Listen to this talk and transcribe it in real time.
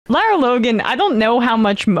Lara Logan, I don't know how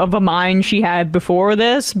much of a mind she had before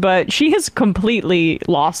this, but she has completely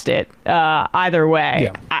lost it either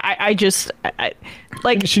way. Yeah.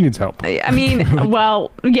 Like she needs help. I mean,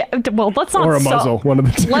 well, yeah. Well, let's not. Or a muzzle. One of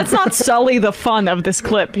the two. Let's not sully the fun of this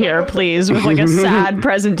clip here, please, with like a sad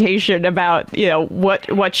presentation about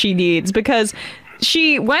what she needs, because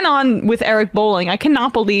she went on with Eric Bolling. I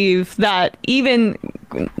cannot believe that even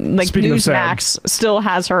like Speaking Newsmax still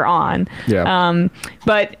has her on. Yeah.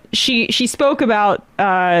 But she spoke about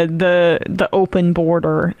the open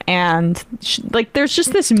border, and like there's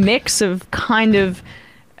just this mix of kind of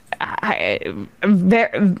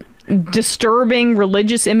very disturbing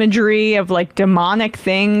religious imagery of like demonic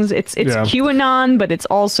things. It's QAnon, but it's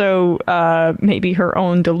also maybe her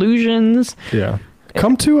own delusions. Yeah.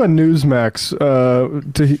 Come to a Newsmax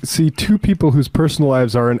to see two people whose personal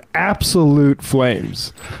lives are in absolute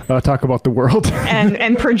flames talk about the world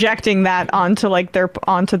and projecting that onto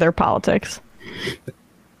their politics.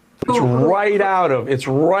 It's right out of the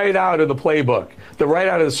playbook. Right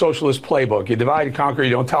out of the socialist playbook. You divide and conquer.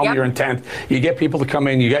 You don't tell them your intent. You get people to come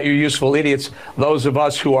in. You got your useful idiots. Those of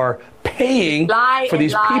us who are paying for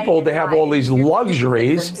these people to have all these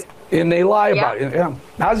luxuries, and they lie about it. Yeah.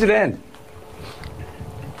 How does it end?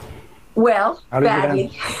 Well,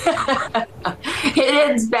 badly. It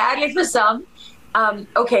ends badly for some.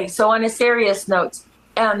 Okay, so on a serious note,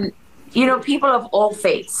 people of all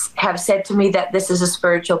faiths have said to me that this is a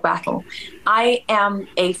spiritual battle. I am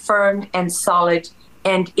a firm and solid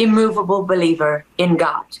and immovable believer in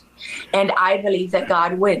God. And I believe that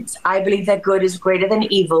God wins. I believe that good is greater than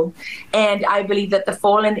evil. And I believe that the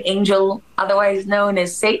fallen angel, otherwise known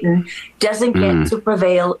as Satan, doesn't get to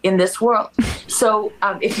prevail in this world. So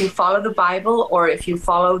if you follow the Bible, or if you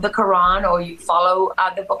follow the Quran, or you follow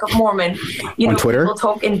the Book of Mormon, on Twitter, people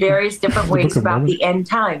talk in various different ways about the end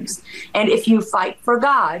times. And if you fight for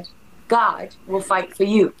God, God will fight for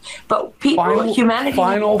you. But humanity...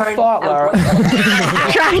 Final thought, Lara.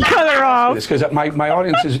 Try and cut her off. Because my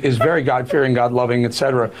audience is very God-fearing, God-loving,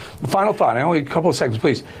 etc. Final thought. Only a couple of seconds,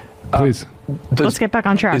 please. Please. Let's get back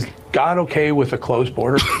on track. Is God okay with a closed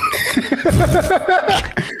border?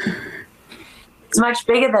 It's much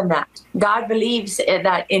bigger than that. God believes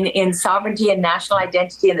that in sovereignty and national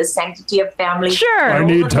identity and the sanctity of family. Sure. I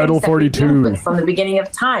need Title 42. From the beginning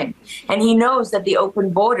of time. And he knows that the open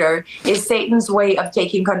border is Satan's way of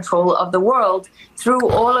taking control of the world through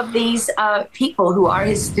all of these people who are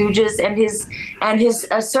his stooges and his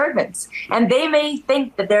servants. And they may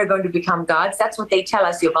think that they're going to become gods. That's what they tell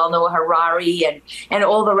us. Yuval Noah Harari and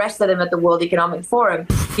all the rest of them at the World Economic Forum.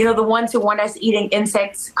 The ones who want us eating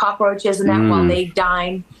insects, cockroaches, and that while they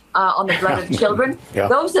dine on the blood of children.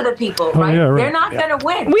 Those are the people, right? Yeah, right. They're not going to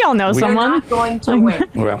win. We all know someone. They're not going to win.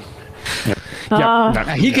 Well,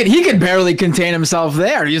 he could barely contain himself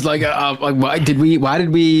there. He's like, why did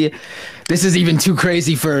we? This is even too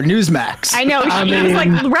crazy for Newsmax. I know. She was like,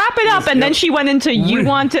 wrap it up, and then she went into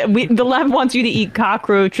the left wants you to eat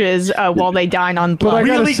cockroaches while they dine on blood.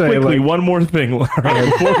 Really quickly, one more thing, Lara,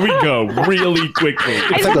 before we go. Really quickly.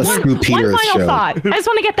 It's like a Screw Peters one final show. thought. I just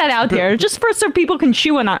want to get that out there, just so people can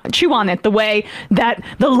chew on it the way that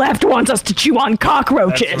the left wants us to chew on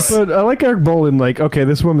cockroaches. But I like Eric Bolling. Like, okay,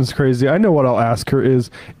 this woman's crazy. I know what I'll ask her is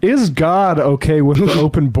God okay with the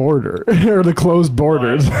open border or the closed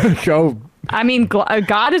borders? I mean,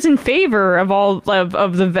 God is in favor of all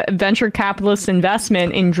of the venture capitalist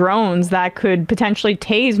investment in drones that could potentially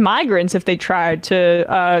tase migrants if they tried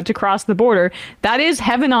to cross the border. That is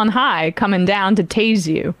heaven on high coming down to tase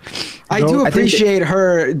you. I do appreciate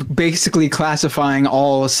her basically classifying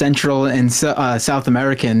all Central and South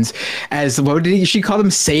Americans as, what did she call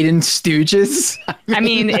them? Satan stooges? I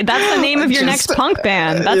mean, that's the name of your next punk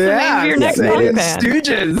band. That's the name of your next punk band.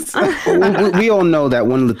 Stooges. We all know that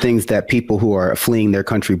one of the things that people who are fleeing their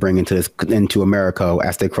country bring into America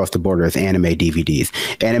as they cross the border is anime DVDs.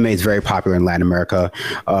 Anime is very popular in Latin America.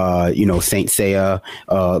 Saint Seiya,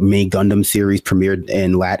 May Gundam series premiered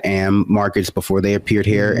in LatAm markets before they appeared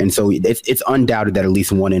here. And so it's undoubted that at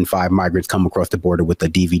least 1 in 5 migrants come across the border with a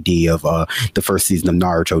DVD of the first season of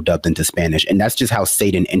Naruto dubbed into Spanish. And that's just how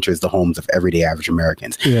Satan enters the homes of everyday average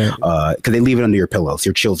Americans. Because they leave it under your pillows,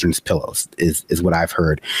 your children's pillows, is what I've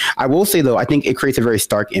heard. I will say, though, I think it creates a very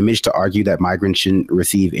stark image to argue that migrants shouldn't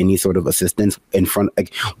receive any sort of assistance in front,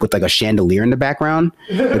 with like a chandelier in the background.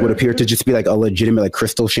 It would appear to just be like a legitimate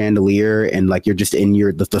crystal chandelier, and like you're just in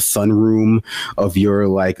the sunroom of your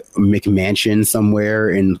like McMansion somewhere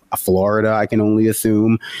in Florida, I can only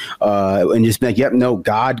assume, and just be like, yep, no,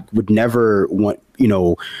 God would never want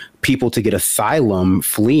people to get asylum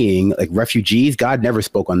fleeing, like refugees. God never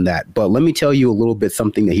spoke on that. But let me tell you a little bit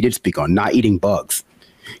something that he did speak on: not eating bugs.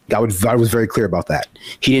 God was very clear about that.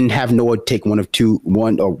 He didn't have Noah take one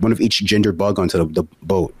of each gender bug onto the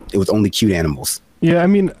boat. It was only cute animals. Yeah, I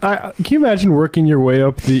mean, can you imagine working your way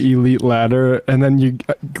up the elite ladder and then you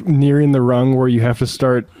nearing the rung where you have to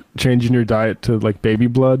start changing your diet to like baby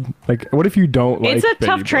blood? Like, what if you don't like It's a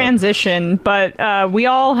tough transition, but we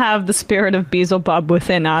all have the spirit of Beelzebub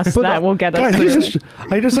within us that will get us through.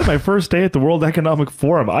 I just had my first day at the World Economic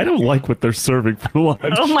Forum. I don't like what they're serving for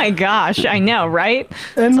lunch. Oh my gosh, I know, right?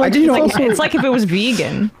 And like, it's like if it was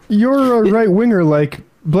vegan. You're a right winger. Like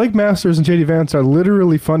Blake Masters and JD Vance are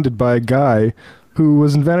literally funded by a guy who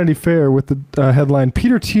was in Vanity Fair with the headline,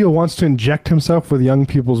 "Peter Thiel wants to inject himself with young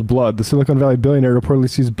people's blood. The Silicon Valley billionaire reportedly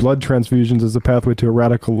sees blood transfusions as a pathway to a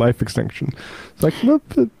radical life extinction." It's like, well,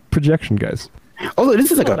 projection, guys. Although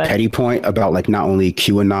this is like a petty point about like not only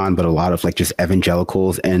QAnon, but a lot of like just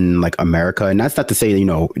evangelicals in like America. And that's not to say,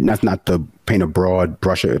 that's not to paint a broad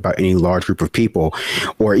brush about any large group of people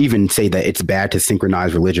or even say that it's bad to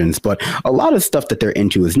synchronize religions. But a lot of stuff that they're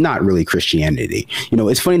into is not really Christianity.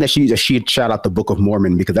 It's funny that she shout out the Book of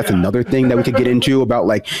Mormon, because that's another thing that we could get into about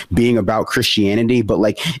like being about Christianity. But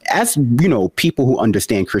like, as people who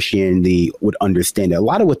understand Christianity would understand it. A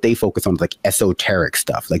lot of what they focus on is like esoteric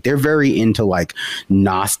stuff. Like they're very into like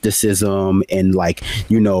Gnosticism and like,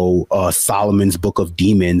 Solomon's Book of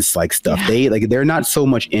Demons, like stuff. Yeah. They're not so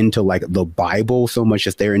much into like the Bible so much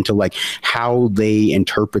as they're into like how they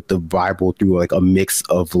interpret the Bible through like a mix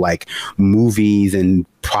of like movies and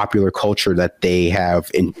popular culture that they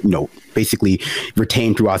have basically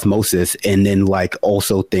retained through osmosis, and then like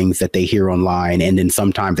also things that they hear online, and then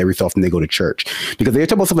sometimes every so often they go to church, because they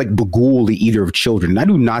talk about stuff like Bagul, the eater of children, and I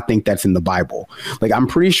do not think that's in the Bible. Like I'm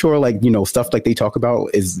pretty sure like stuff like they talk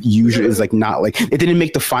about is usually is like not like it didn't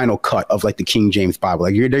make the final cut of like the King James Bible.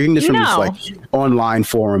 Like they're getting this from just like online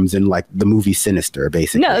forums and like the movie Sinister,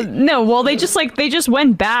 basically. No. Well, they just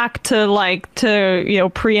went back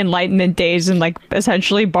to pre-Enlightenment days and like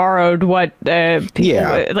essentially borrowed what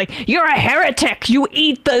people like. You're a heretic. You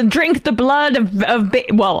drink the blood of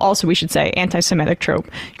well, also we should say anti-Semitic trope.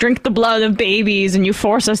 Drink the blood of babies, and you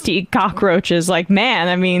force us to eat cockroaches. Like, man,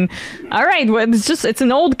 I mean, all right, well, it's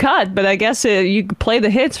an old cut, but I guess you play the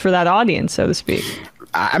hits for that audience, so to speak.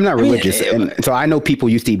 I'm not religious, and so I know people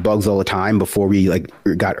used to eat bugs all the time before we like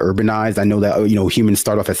got urbanized. I know that humans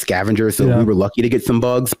start off as scavengers, so we were lucky to get some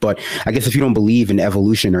bugs. But I guess if you don't believe in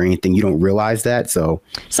evolution or anything, you don't realize that. So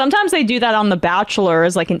sometimes they do that on The Bachelor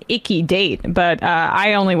as like an icky date, but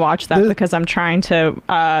I only watch that because I'm trying to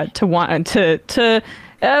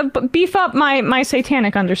beef up my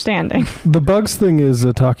satanic understanding. The bugs thing is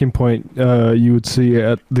a talking point you would see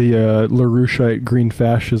at the LaRoucheite Green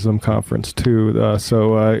Fascism Conference too.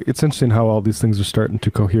 So it's interesting how all these things are starting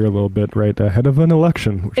to cohere a little bit right ahead of an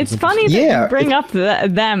election. It's funny that you bring up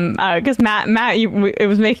them because Matt, it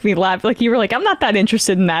was making me laugh. Like you were like, I'm not that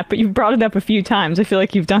interested in that, but you've brought it up a few times. I feel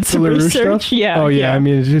like you've done some research. Stuff? Yeah. Oh yeah. I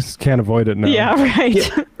mean, you just can't avoid it now. Yeah. Right.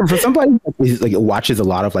 Yeah. For somebody who like watches a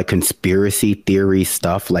lot of like conspiracy theory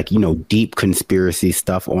stuff, like deep conspiracy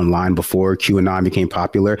stuff online before QAnon became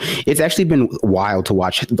popular, it's actually been wild to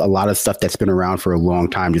watch a lot of stuff that's been around for a long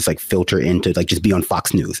time just like filter into like just be on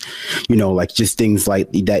Fox News, like just things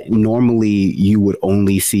like that normally you would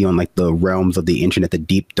only see on like the realms of the internet. The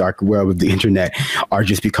deep dark web of the internet are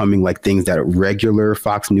just becoming like things that regular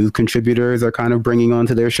Fox News contributors are kind of bringing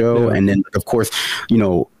onto their show. And then of course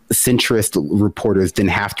centrist reporters didn't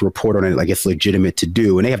have to report on it like it's legitimate to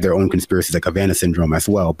do, and they have their own conspiracies like Havana syndrome as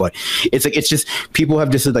well. But it's just people have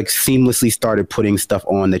just like seamlessly started putting stuff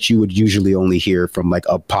on that you would usually only hear from like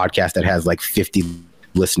a podcast that has like 50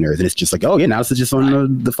 listeners, and it's just like, oh yeah, now this is just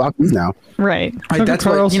on the Fox News now. Right. That's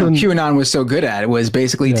what QAnon was so good at. It was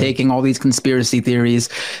basically taking all these conspiracy theories,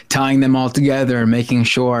 tying them all together, making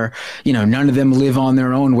sure none of them live on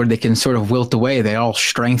their own where they can sort of wilt away. They're all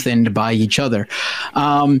strengthened by each other.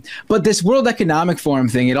 But this World Economic Forum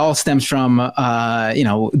thing, it all stems from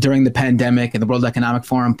during the pandemic, and the World Economic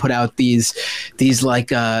Forum put out these like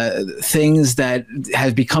things that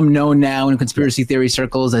have become known now in conspiracy theory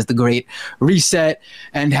circles as the Great Reset.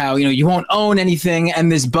 And how you won't own anything,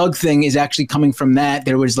 and this bug thing is actually coming from that.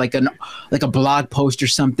 There was like a blog post or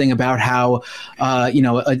something about how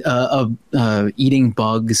eating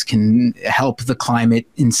bugs can help the climate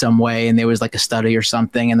in some way, and there was like a study or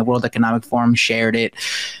something, and the World Economic Forum shared it.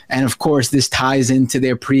 And of course, this ties into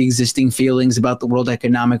their pre-existing feelings about the World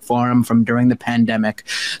Economic Forum from during the pandemic.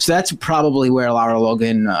 So that's probably where Lara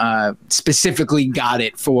Logan specifically got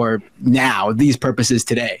it for now, these purposes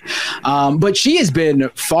today. But she has been been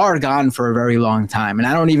far gone for a very long time. And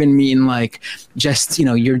I don't even mean like just,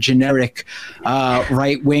 your generic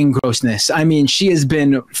right-wing grossness. I mean, she has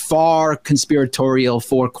been far conspiratorial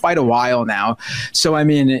for quite a while now. So, I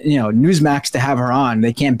mean, Newsmax to have her on,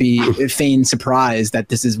 they can't be feigned surprised that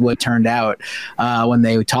this is what turned out when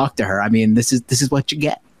they talked to her. I mean, this is what you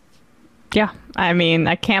get. Yeah, I mean,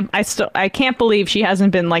 I can't believe she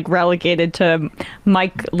hasn't been like relegated to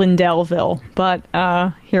Mike Lindellville, but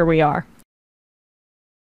here we are.